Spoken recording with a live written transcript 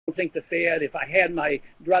think the Fed, if I had my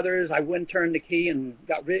druthers, I wouldn't turn the key and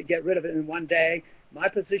get rid of it in one day. My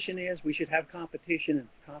position is we should have competition, and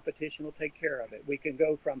competition will take care of it. We can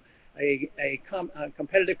go from a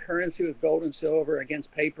competitive currency with gold and silver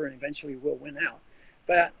against paper, and eventually we'll win out.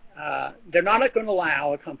 But they're not going to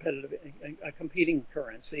allow a competing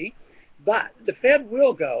currency. But the Fed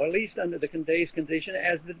will go, at least under today's condition,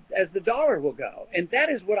 as the dollar will go. And that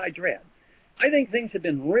is what I dread. I think things have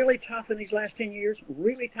been really tough in these last 10 years,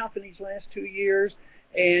 really tough in these last 2 years.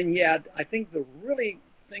 And yet I think the really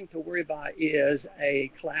thing to worry about is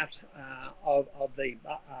a collapse of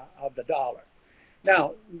the dollar.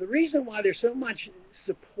 Now, the reason why there's so much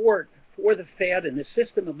support for the Fed and the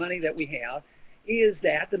system of money that we have is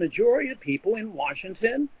that the majority of people in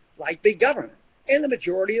Washington like big government. And the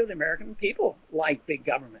majority of the American people like big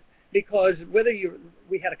government. Because whether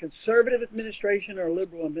we had a conservative administration or a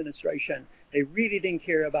liberal administration, they really didn't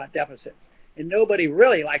care about deficits. And nobody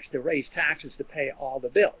really likes to raise taxes to pay all the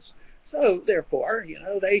bills. So therefore,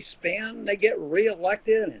 they spend, they get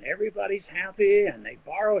reelected, and everybody's happy, and they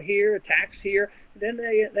borrow here, tax here, then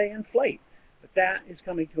they inflate. But that is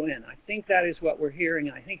coming to an end. I think that is what we're hearing,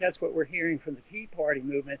 and I think that's what we're hearing from the Tea Party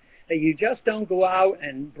movement, that you just don't go out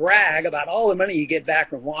and brag about all the money you get back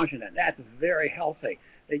from Washington. That's very healthy,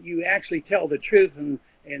 that you actually tell the truth and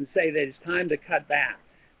say that it's time to cut back.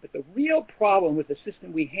 But the real problem with the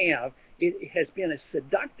system we have, it has been a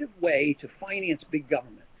seductive way to finance big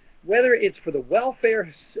government. Whether it's for the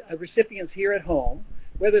welfare recipients here at home,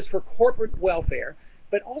 whether it's for corporate welfare,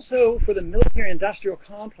 but also for the military-industrial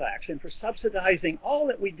complex and for subsidizing all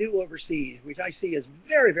that we do overseas, which I see as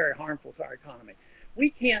very, very harmful to our economy.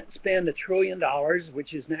 We can't spend $1 trillion,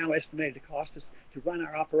 which is now estimated to cost us to run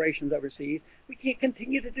our operations overseas. We can't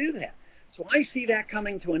continue to do that. So I see that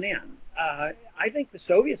coming to an end. I think the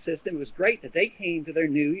Soviet system was great that they came to their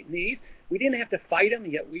knees. We didn't have to fight them,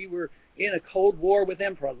 yet we were in a Cold War with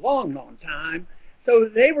them for a long, long time. So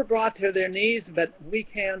they were brought to their knees, but we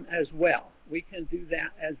can as well. We can do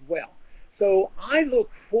that as well. So I look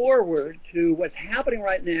forward to what's happening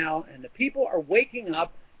right now, and the people are waking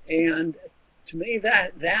up, and to me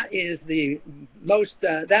that is the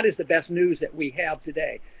best news that we have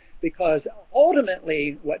today, because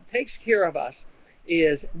ultimately what takes care of us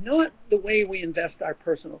is not the way we invest our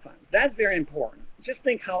personal funds. That's very important. Just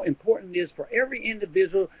think how important it is for every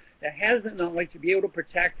individual that has the knowledge to be able to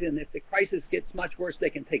protect, and if the crisis gets much worse,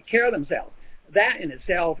 they can take care of themselves. That in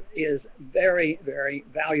itself is very, very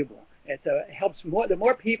valuable. It helps more. The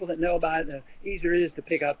more people that know about it, the easier it is to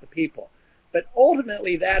pick up the people. But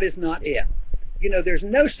ultimately, that is not it. There's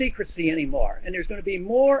no secrecy anymore, and there's going to be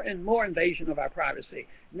more and more invasion of our privacy.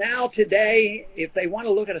 Now, today, if they want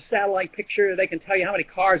to look at a satellite picture, they can tell you how many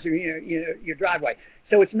cars are in your driveway.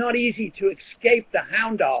 So it's not easy to escape the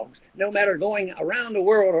hound dogs, no matter going around the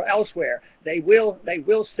world or elsewhere. They will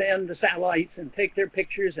send the satellites and take their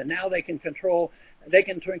pictures, and now they can control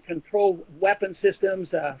weapon systems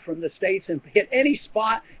from the States and hit any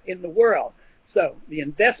spot in the world. So the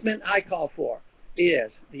investment I call for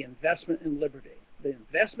is the investment in liberty. The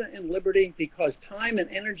investment in liberty, because time and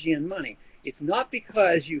energy and money, it's not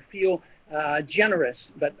because you feel generous,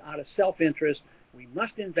 but out of self-interest. We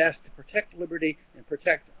must invest to protect liberty and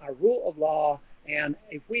protect our rule of law. And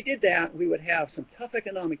if we did that, we would have some tough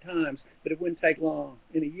economic times, but it wouldn't take long.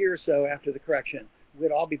 In a year or so after the correction,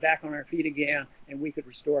 we'd all be back on our feet again, and we could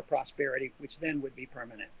restore prosperity, which then would be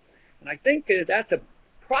permanent. And I think that's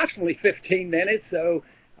approximately 15 minutes, so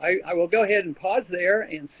I will go ahead and pause there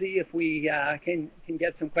and see if we can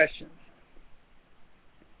get some questions.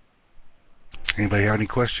 Anybody have any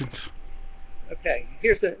questions? Okay,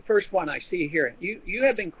 here's the first one I see here. You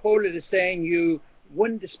have been quoted as saying you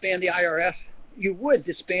wouldn't disband the IRS. You would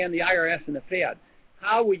disband the IRS and the Fed.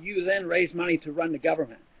 How would you then raise money to run the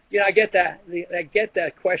government? I get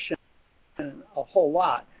that question a whole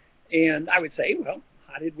lot, and I would say, well,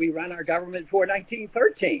 how did we run our government before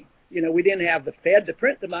 1913? We didn't have the Fed to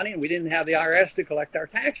print the money, and we didn't have the IRS to collect our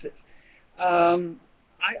taxes.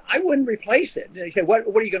 I wouldn't replace it. They say, what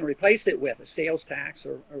are you going to replace it with? A sales tax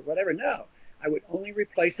or whatever? No. I would only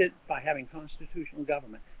replace it by having constitutional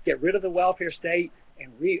government. Get rid of the welfare state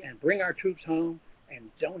and bring our troops home,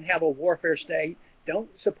 and don't have a warfare state. Don't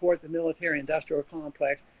support the military-industrial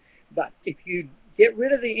complex. But if you get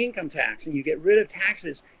rid of the income tax and you get rid of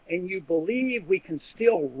taxes, and you believe we can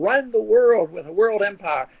still run the world with a world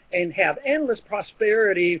empire and have endless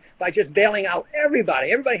prosperity by just bailing out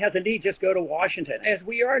everybody. Everybody has a need, just go to Washington, as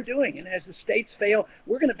we are doing. And as the states fail,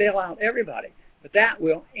 we're going to bail out everybody. But that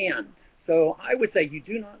will end. So I would say you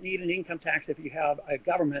do not need an income tax if you have a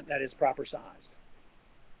government that is proper sized.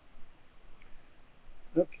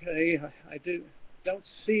 Okay, I do. Don't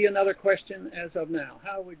see another question as of now.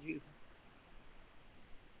 How would you?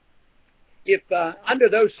 If under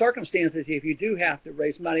those circumstances, if you do have to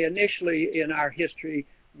raise money, initially in our history,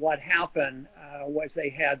 what happened was they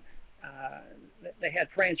had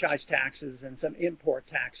franchise taxes and some import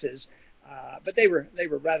taxes, but they were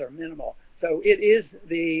rather minimal. So it is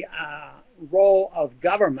the role of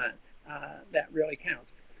government that really counts.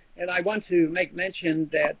 And I want to make mention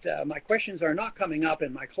that my questions are not coming up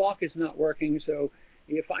and my clock is not working. So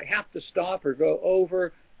if I have to stop or go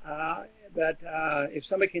over, but if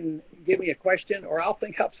somebody can give me a question, or I'll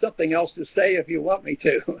think up something else to say if you want me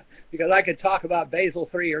to, because I could talk about Basel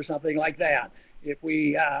III or something like that if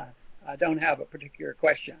we don't have a particular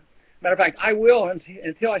question. Matter of fact, I will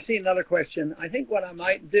until I see another question. I think what I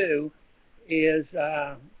might do is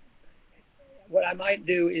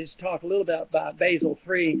talk a little bit about Basel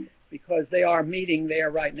III, because they are meeting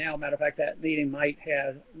there right now. Matter of fact, that meeting might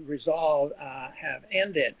have resolved, have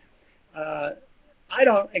ended. I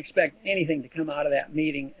don't expect anything to come out of that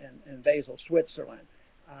meeting in Basel, Switzerland.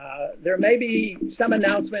 There may be some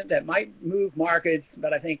announcement that might move markets,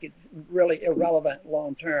 but I think it's really irrelevant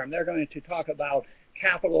long term. They're going to talk about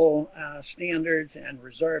capital standards and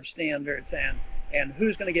reserve standards and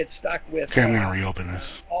who's going to get stuck with okay, I'm going to reopen this.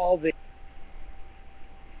 All the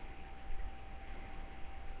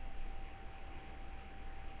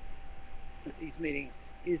these meetings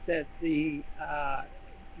is that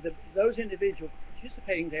those individuals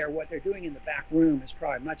participating there, what they're doing in the back room is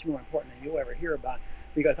probably much more important than you'll ever hear about,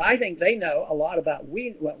 because I think they know a lot about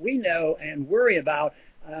what we know and worry about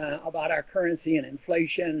our currency and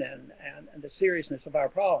inflation and the seriousness of our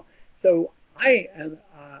problem. So I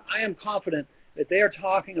am confident that they are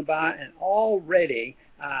talking about and already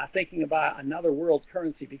thinking about another world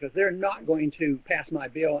currency, because they're not going to pass my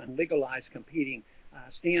bill and legalize competing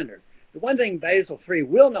standards. The one thing Basel III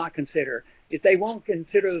will not consider is they won't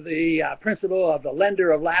consider the principle of the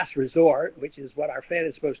lender of last resort, which is what our Fed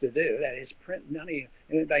is supposed to do. That is, print money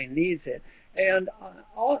if anybody needs it. And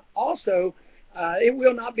also, it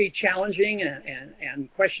will not be challenging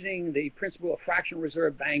and questioning the principle of fractional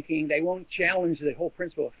reserve banking. They won't challenge the whole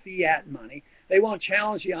principle of fiat money. They won't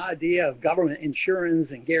challenge the idea of government insurance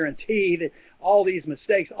and guarantee, that all these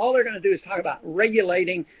mistakes. All they're going to do is talk about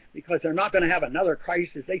regulating, because they're not going to have another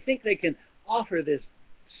crisis. They think they can offer this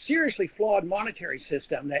seriously flawed monetary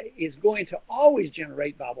system that is going to always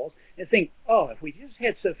generate bubbles, and think, oh, if we just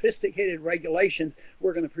had sophisticated regulations,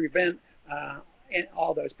 we're going to prevent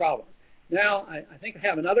all those problems. Now, I think I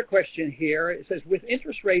have another question here. It says, with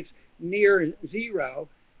interest rates near zero,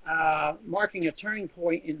 marking a turning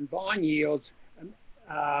point in bond yields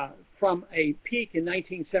from a peak in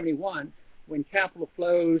 1971, when capital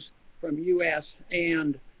flows from U.S.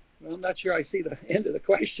 and, well, I'm not sure I see the end of the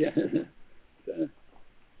question.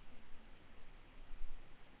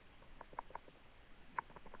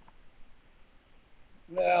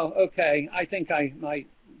 Well, okay, I think I might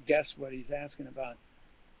guess what he's asking about.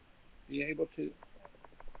 Be able to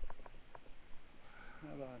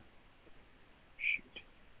have a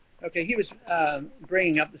shoot. Okay, he was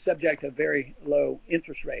bringing up the subject of very low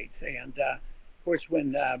interest rates, and of course,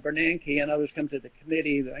 when Bernanke and others come to the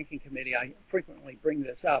committee, the banking committee, I frequently bring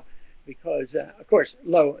this up because, of course,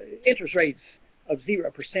 low interest rates of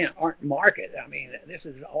 0% aren't market. I mean, this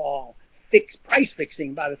is all fixed price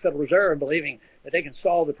fixing by the Federal Reserve, believing that they can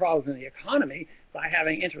solve the problems in the economy by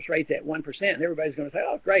having interest rates at 1%. And everybody's going to say,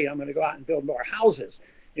 oh, great, I'm going to go out and build more houses.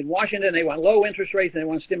 In Washington, they want low interest rates and they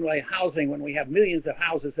want to stimulate housing when we have millions of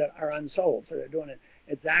houses that are unsold. So they're doing it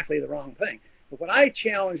exactly the wrong thing. But what I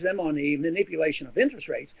challenge them on the manipulation of interest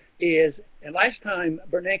rates is, and last time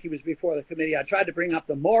Bernanke was before the committee, I tried to bring up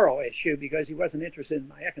the moral issue because he wasn't interested in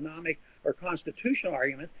my economic or constitutional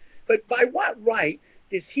arguments. But by what right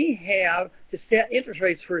does he have to set interest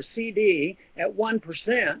rates for a CD at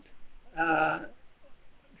 1%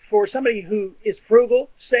 for somebody who is frugal,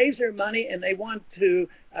 saves their money, and they want to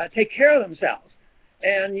take care of themselves?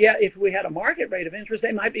 And yet, if we had a market rate of interest,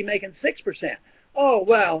 they might be making 6%. Oh,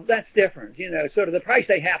 well, that's different, you know, sort of the price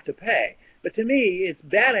they have to pay. But to me, it's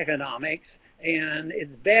bad economics, and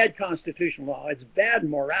it's bad constitutional law, it's bad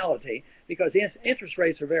morality, because interest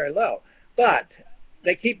rates are very low. But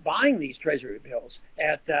they keep buying these treasury bills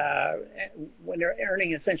when they're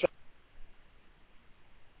earning essentially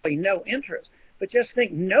no interest. But just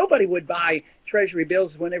think, nobody would buy treasury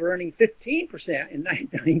bills when they were earning 15% in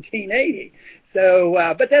 1980. So,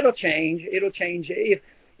 but that'll change. It'll change.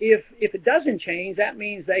 If it doesn't change, that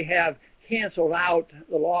means they have canceled out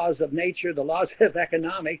the laws of nature, the laws of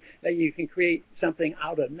economics, that you can create something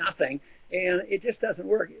out of nothing, and it just doesn't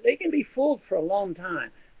work. They can be fooled for a long time,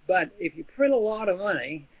 but if you print a lot of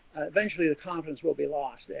money eventually the confidence will be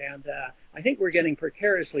lost. And I think we're getting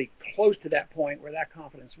precariously close to that point where that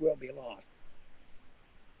confidence will be lost.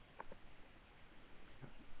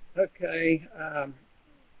 Okay,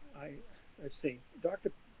 let's see.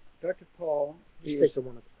 Dr. Paul is,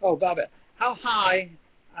 oh, Bobbitt, how high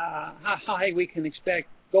we can expect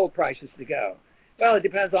gold prices to go? Well, it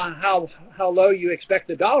depends on how low you expect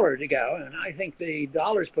the dollar to go, and I think the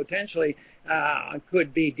dollars potentially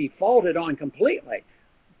could be defaulted on completely.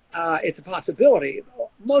 It's a possibility.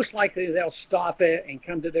 Most likely they'll stop it and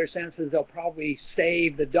come to their senses. They'll probably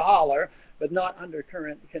save the dollar, but not under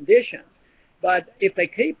current conditions. But if they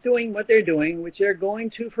keep doing what they're doing, which they're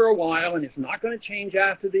going to for a while, and it's not going to change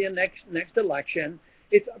after the next election,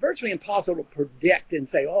 it's virtually impossible to predict and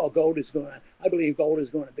say, oh, I believe gold is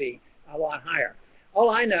going to be a lot higher.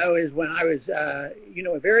 All I know is when I was,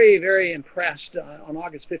 very, very impressed on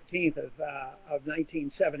August 15th of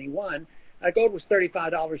 1971, gold was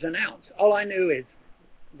 $35 an ounce. All I knew is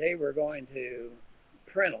they were going to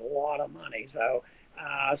print a lot of money. So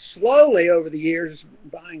slowly over the years,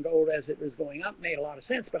 buying gold as it was going up made a lot of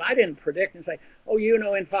sense. But I didn't predict and say, oh,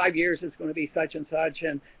 in 5 years it's going to be such and such.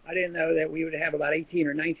 And I didn't know that we would have about 18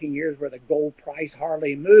 or 19 years where the gold price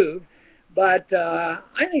hardly moved. But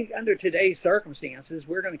I think under today's circumstances,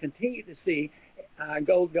 we're going to continue to see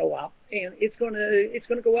gold go up, and it's going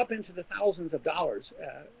to go up into the thousands of dollars,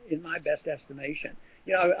 in my best estimation.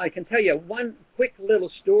 I can tell you one quick little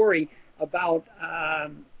story about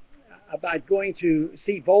going to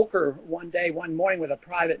see Volcker one morning with a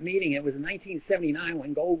private meeting. It was in 1979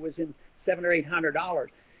 when gold was in $700 or $800.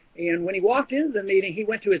 And when he walked into the meeting, he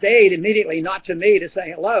went to his aide immediately, not to me to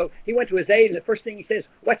say hello. He went to his aide, and the first thing he says,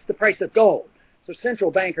 what's the price of gold? So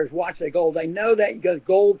central bankers watch their gold. They know that the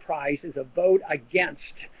gold price is a vote against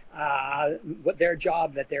what their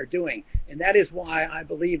job that they're doing. And that is why I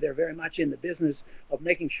believe they're very much in the business of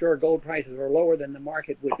making sure gold prices are lower than the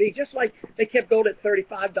market would be. Just like they kept gold at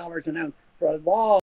 $35 an ounce for a long